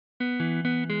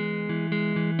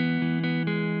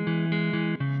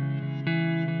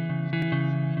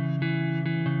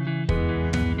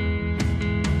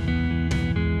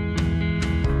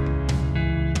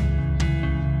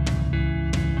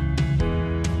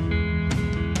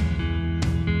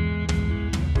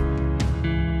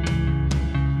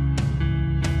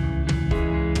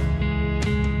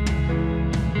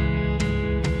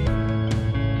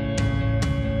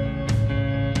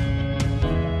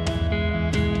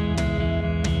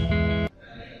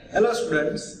Hello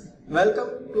students,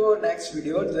 welcome to our next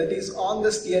video that is on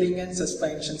the steering and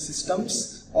suspension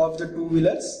systems of the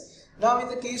two-wheelers. Now in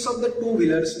the case of the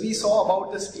two-wheelers, we saw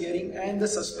about the steering and the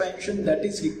suspension that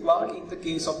is required in the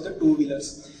case of the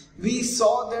two-wheelers. We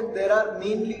saw that there are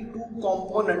mainly two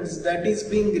components that is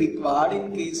being required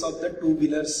in case of the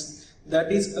two-wheelers.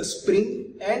 That is a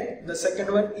spring and the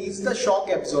second one is the shock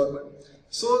absorber.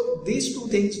 So these two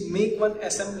things make one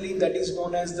assembly that is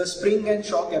known as the spring and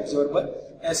shock absorber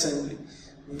assembly.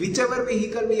 Whichever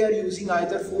vehicle we are using,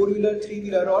 either four-wheeler,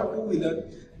 three-wheeler or two-wheeler,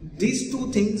 these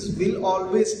two things will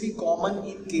always be common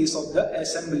in case of the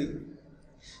assembly.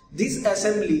 This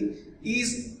assembly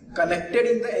is connected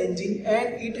in the engine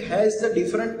and it has the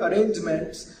different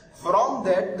arrangements. From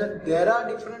that, there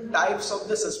are different types of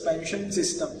the suspension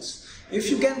systems. If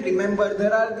you can remember,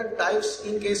 there are the types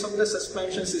in case of the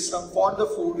suspension system for the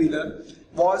four-wheeler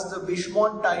was the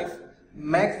Wishbone type,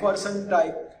 McPherson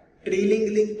type,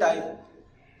 trailing link type,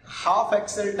 half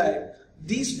axle type.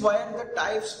 These were the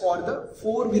types for the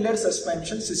four-wheeler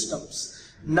suspension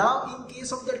systems. Now in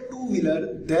case of the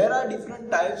two-wheeler, there are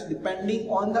different types depending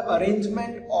on the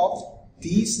arrangement of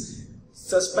these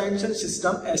suspension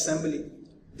system assembly.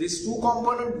 These two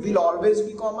components will always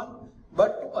be common,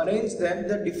 but to arrange them,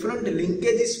 the different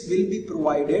linkages will be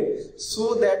provided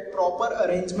so that proper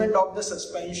arrangement of the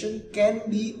suspension can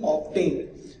be obtained.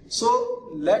 So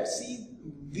let's see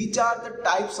which are the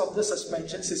types of the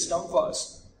suspension system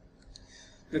first.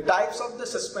 The types of the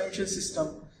suspension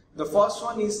system. The first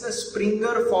one is the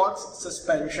Springer forced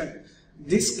suspension.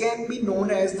 This can be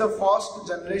known as the first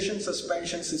generation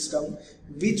suspension system,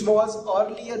 which was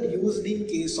earlier used in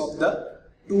case of the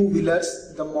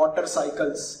two-wheelers, the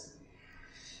motorcycles.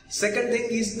 Second thing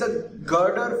is the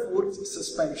Girder forced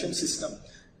suspension system.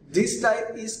 This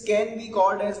type can be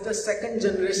called as the second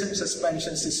generation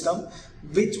suspension system,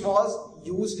 which was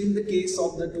used in the case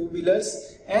of the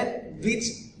two-wheelers and which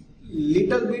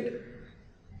little bit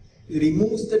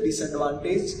removes the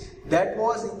disadvantage that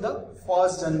was in the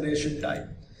first generation type.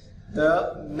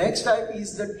 The next type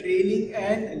is the trailing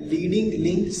and leading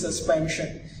link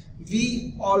suspension.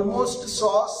 We almost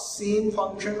saw same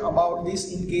function about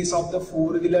this in case of the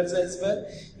four-wheelers as well.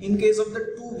 In case of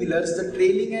the two-wheelers, the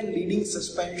trailing and leading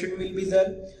suspension will be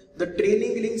there. The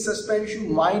trailing link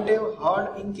suspension might have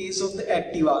heard in case of the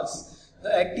Activas. The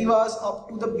Activas up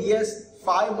to the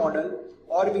BS5 model,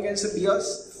 or we can say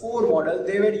BS4 model,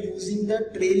 they were using the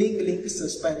trailing link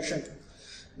suspension.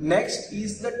 Next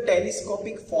is the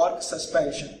telescopic fork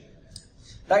suspension.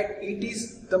 Right, it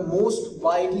is the most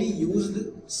widely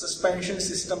used suspension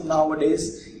system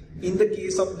nowadays in the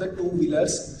case of the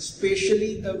two-wheelers,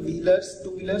 especially the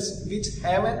two-wheelers which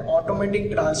have an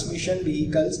automatic transmission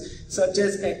vehicles such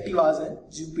as Activas and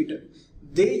Jupiter.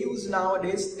 They use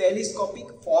nowadays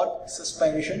telescopic fork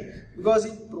suspension because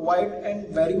it provides a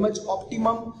very much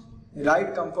optimum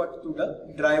ride comfort to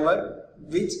the driver,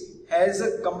 which has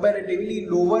a comparatively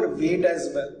lower weight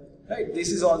as well. Right,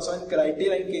 this is also a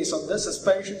criteria in case of the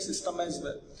suspension system as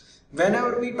well.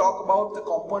 Whenever we talk about the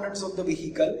components of the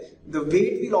vehicle, the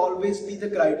weight will always be the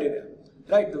criteria.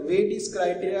 Right, the weight is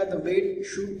criteria. The weight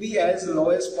should be as low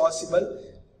as possible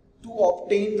to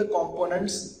obtain the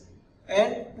components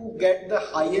and to get the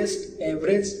highest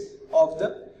average of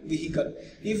the vehicle.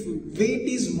 If weight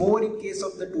is more in case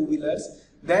of the two-wheelers,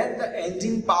 then the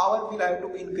engine power will have to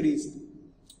be increased.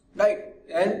 Right,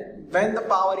 and when the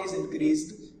power is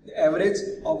increased, the average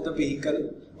of the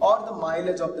vehicle or the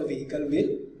mileage of the vehicle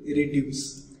will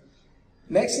reduce.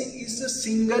 Next thing is the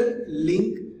single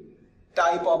link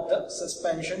type of the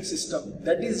suspension system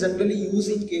that is generally used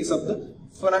in case of the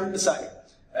front side.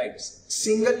 Right,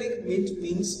 single link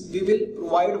means we will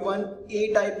provide one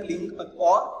A-type link,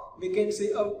 or we can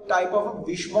say a type of a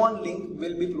Wishbone link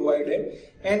will be provided,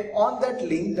 and on that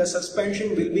link the suspension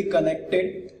will be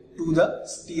connected to the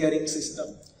steering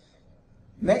system.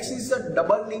 Next is the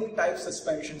double link type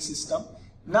suspension system.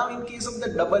 Now in case of the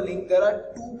double link, there are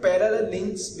two parallel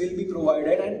links will be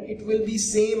provided and it will be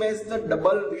same as the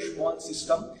double Wishbone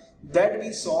system that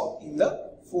we saw in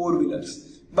the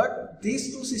four-wheelers. But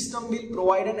these two systems will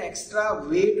provide an extra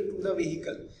weight to the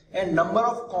vehicle and number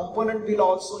of components will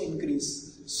also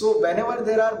increase. So whenever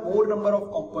there are more number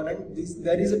of components,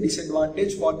 there is a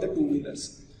disadvantage for the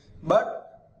two-wheelers.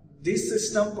 But this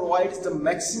system provides the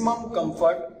maximum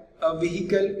comfort a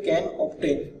vehicle can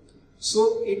obtain.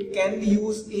 So it can be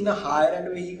used in a higher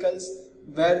end vehicles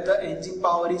where the engine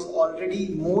power is already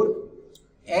more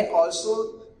and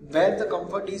also where the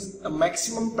comfort is a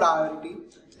maximum priority.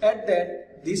 At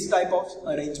that, this type of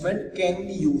arrangement can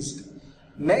be used.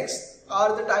 Next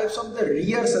are the types of the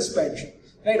rear suspension.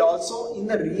 Right. Also, in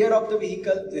the rear of the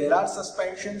vehicle, there are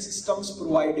suspension systems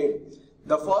provided.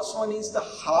 The first one is the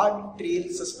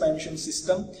Hardrail suspension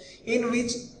system, in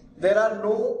which there are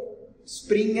no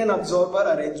spring and absorber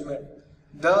arrangement.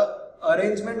 The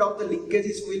arrangement of the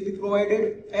linkages will be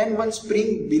provided, and one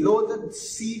spring below the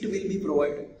seat will be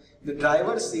provided. The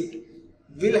driver's seat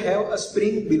will have a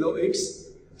spring below its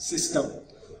system.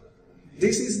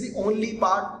 This is the only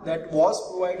part that was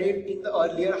provided in the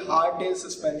earlier Hardrail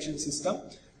suspension system,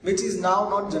 which is now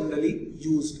not generally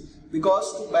used,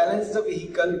 because to balance the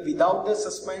vehicle without the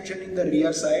suspension in the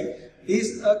rear side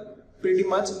is a pretty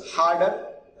much harder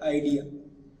idea.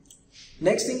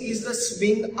 Next thing is the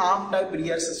swing arm type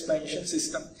rear suspension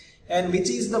system, and which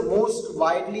is the most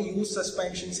widely used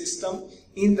suspension system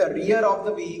in the rear of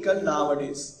the vehicle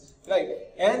nowadays, right?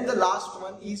 And the last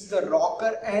one is the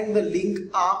rocker and the link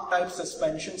arm type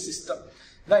suspension system,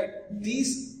 right?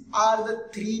 These are the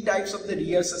three types of the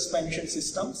rear suspension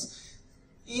systems.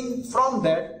 From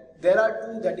that, there are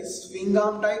two, that is swing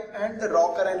arm type and the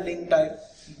rocker and link type.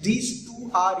 These two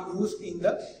are used in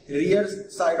the rear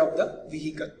side of the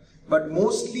vehicle, but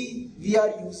mostly we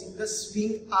are using the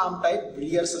swing arm type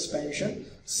rear suspension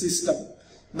system.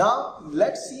 Now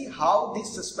let's see how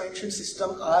these suspension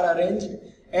systems are arranged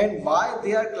and why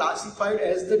they are classified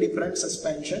as the different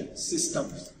suspension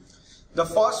systems. The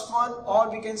first one, or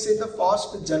we can say the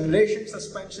first generation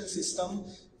suspension system,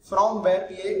 from where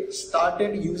we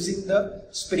started using the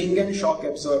spring and shock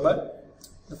absorber.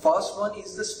 The first one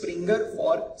is the Springer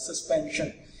fork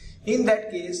suspension. In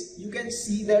that case, you can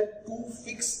see that two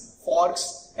fixed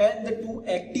forks and the two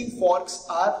active forks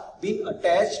are being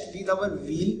attached with our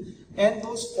wheel, and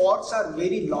those forks are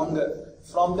very longer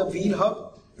from the wheel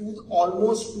hub to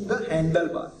almost to the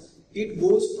handlebar. It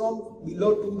goes from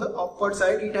below to the upward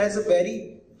side. It has a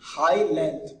very high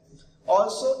length.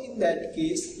 Also in that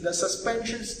case, the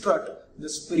suspension strut, the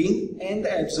spring and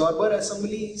the absorber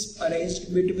assembly is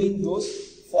arranged between those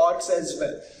forks as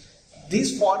well.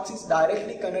 These forks is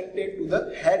directly connected to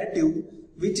the head tube,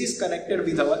 which is connected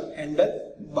with our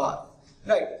handlebar.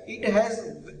 Right. It has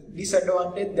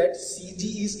disadvantage that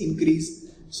CG is increased,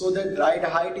 so the ride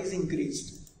height is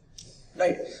increased.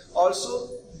 Right. Also,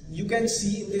 you can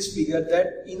see in this figure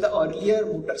that in the earlier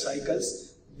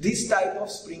motorcycles, this type of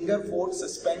Springer fork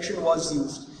suspension was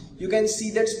used. You can see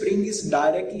that spring is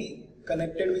directly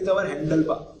connected with our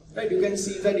handlebar. Right. You can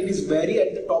see that it is very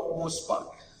at the topmost part.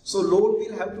 So load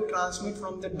will have to transmit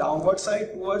from the downward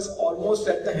side towards almost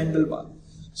at the handlebar.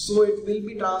 So it will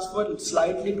be transferred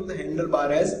slightly to the handlebar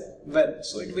as well.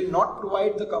 So it will not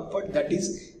provide the comfort that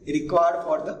is required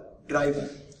for the driver.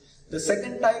 The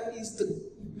second type is the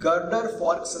Girder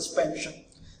fork suspension.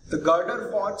 The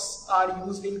Girder forks are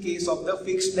used in case of the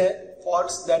fixed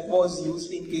forks that was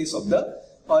used in case of the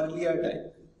earlier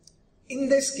type. In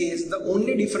this case, the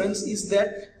only difference is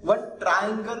that one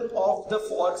triangle of the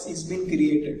forks is being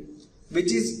created,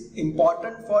 which is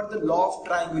important for the law of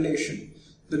triangulation.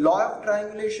 The law of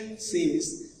triangulation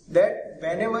says that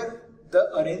whenever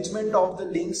the arrangement of the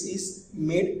links is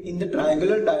made in the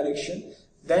triangular direction,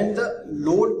 then the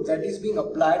load that is being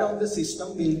applied on the system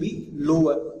will be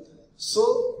lower.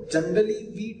 So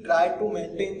generally we try to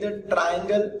maintain the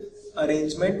triangle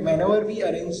arrangement whenever we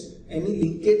arrange any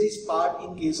linkages part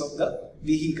in case of the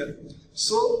vehicle.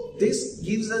 So this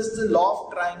gives us the law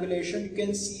of triangulation. You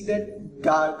can see that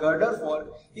Girder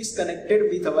fork is connected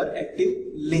with our active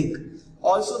link.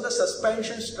 Also the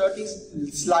suspension strut is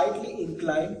slightly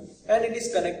inclined and it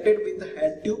is connected with the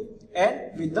head tube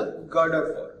and with the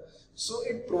Girder fork. So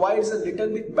it provides a little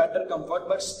bit better comfort,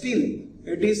 but still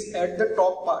it is at the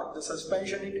top part. The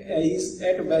suspension is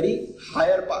at very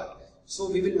higher part. So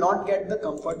we will not get the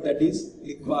comfort that is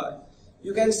required.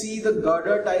 You can see the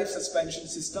Girder type suspension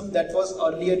system that was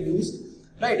earlier used.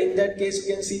 Right, in that case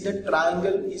you can see the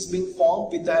triangle is being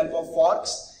formed with the help of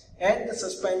forks and the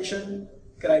suspension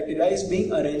criteria is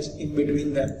being arranged in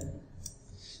between them.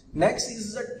 Next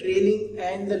is the trailing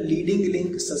and the leading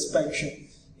link suspension.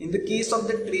 In the case of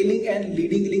the trailing and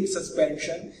leading link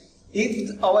suspension,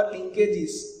 if our linkage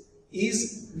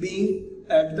is being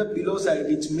at the below side,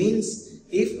 which means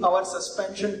if our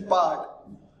suspension part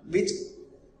which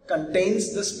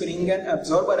contains the spring and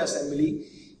absorber assembly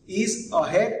is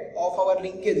ahead of our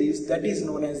linkages, that is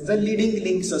known as the leading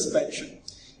link suspension.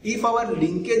 If our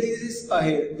linkages is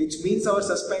ahead, which means our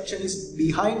suspension is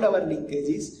behind our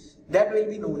linkages, that will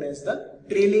be known as the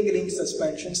trailing link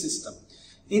suspension system.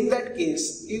 In that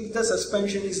case, if the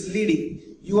suspension is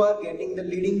leading, you are getting the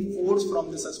leading force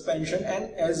from the suspension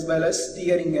and as well as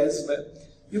steering as well.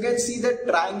 You can see that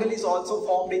triangle is also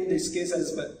formed in this case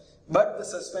as well, but the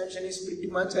suspension is pretty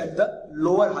much at the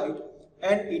lower height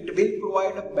and it will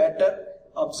provide a better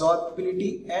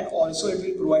absorbability, and also it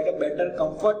will provide a better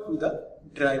comfort to the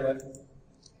driver.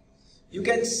 You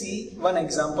can see one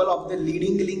example of the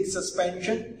leading link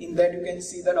suspension. In that you can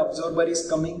see that absorber is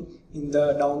coming in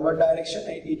the downward direction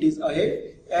and it is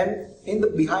ahead, and in the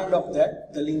behind of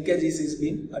that the linkage is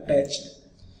being attached.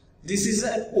 This is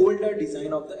an older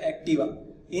design of the Activa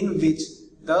in which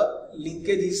the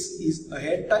linkage is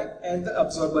ahead type and the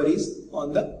absorber is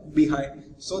on the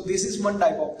behind. So this is one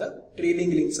type of the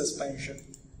trailing link suspension.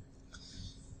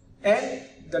 And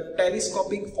the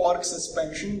telescopic fork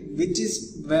suspension, which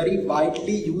is very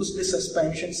widely used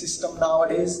suspension system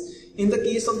nowadays. In the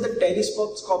case of the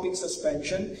telescopic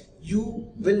suspension, you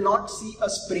will not see a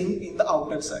spring in the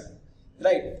outer side,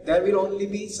 right? There will only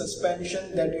be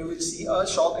suspension that you will see, a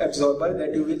shock absorber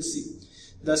that you will see.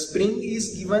 The spring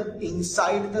is given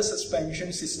inside the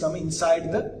suspension system,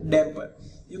 inside the damper.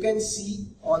 You can see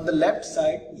on the left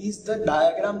side is the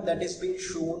diagram that is being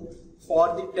shown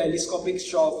for the telescopic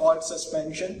fork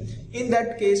suspension. In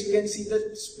that case, you can see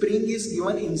the spring is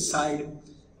given inside.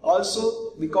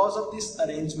 Also, because of this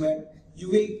arrangement, you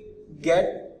will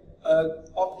get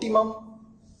optimum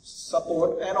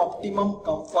support and optimum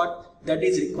comfort that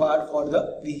is required for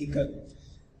the vehicle.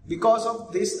 Because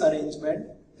of this arrangement,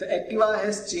 the Activa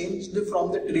has changed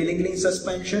from the trailing link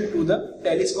suspension to the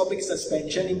telescopic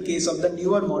suspension in case of the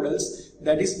newer models,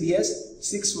 that is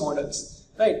BS6 models.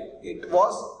 Right, it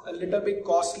was a little bit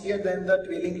costlier than the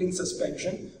trailing link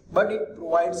suspension, but it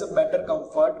provides a better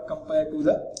comfort compared to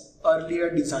the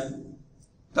earlier design.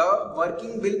 The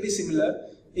working will be similar,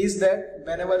 is that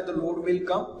whenever the load will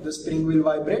come, the spring will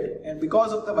vibrate, and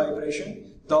because of the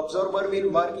vibration, the absorber will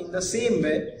work in the same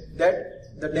way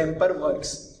that the damper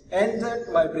works, and that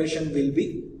vibration will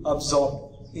be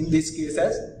absorbed in this case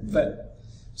as well.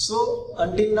 So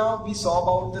until now we saw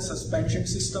about the suspension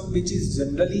system which is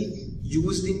generally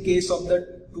used in case of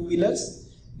the two-wheelers.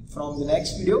 From the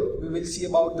next video we will see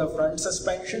about the front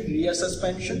suspension, rear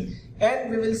suspension,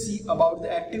 and we will see about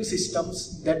the active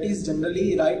systems that is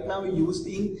generally right now used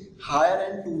in higher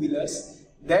end two-wheelers,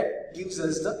 that gives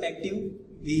us the active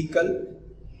vehicle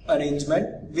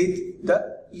arrangement with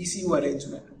the ECU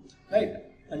arrangement. Right,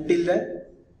 until then,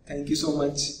 thank you so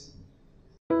much.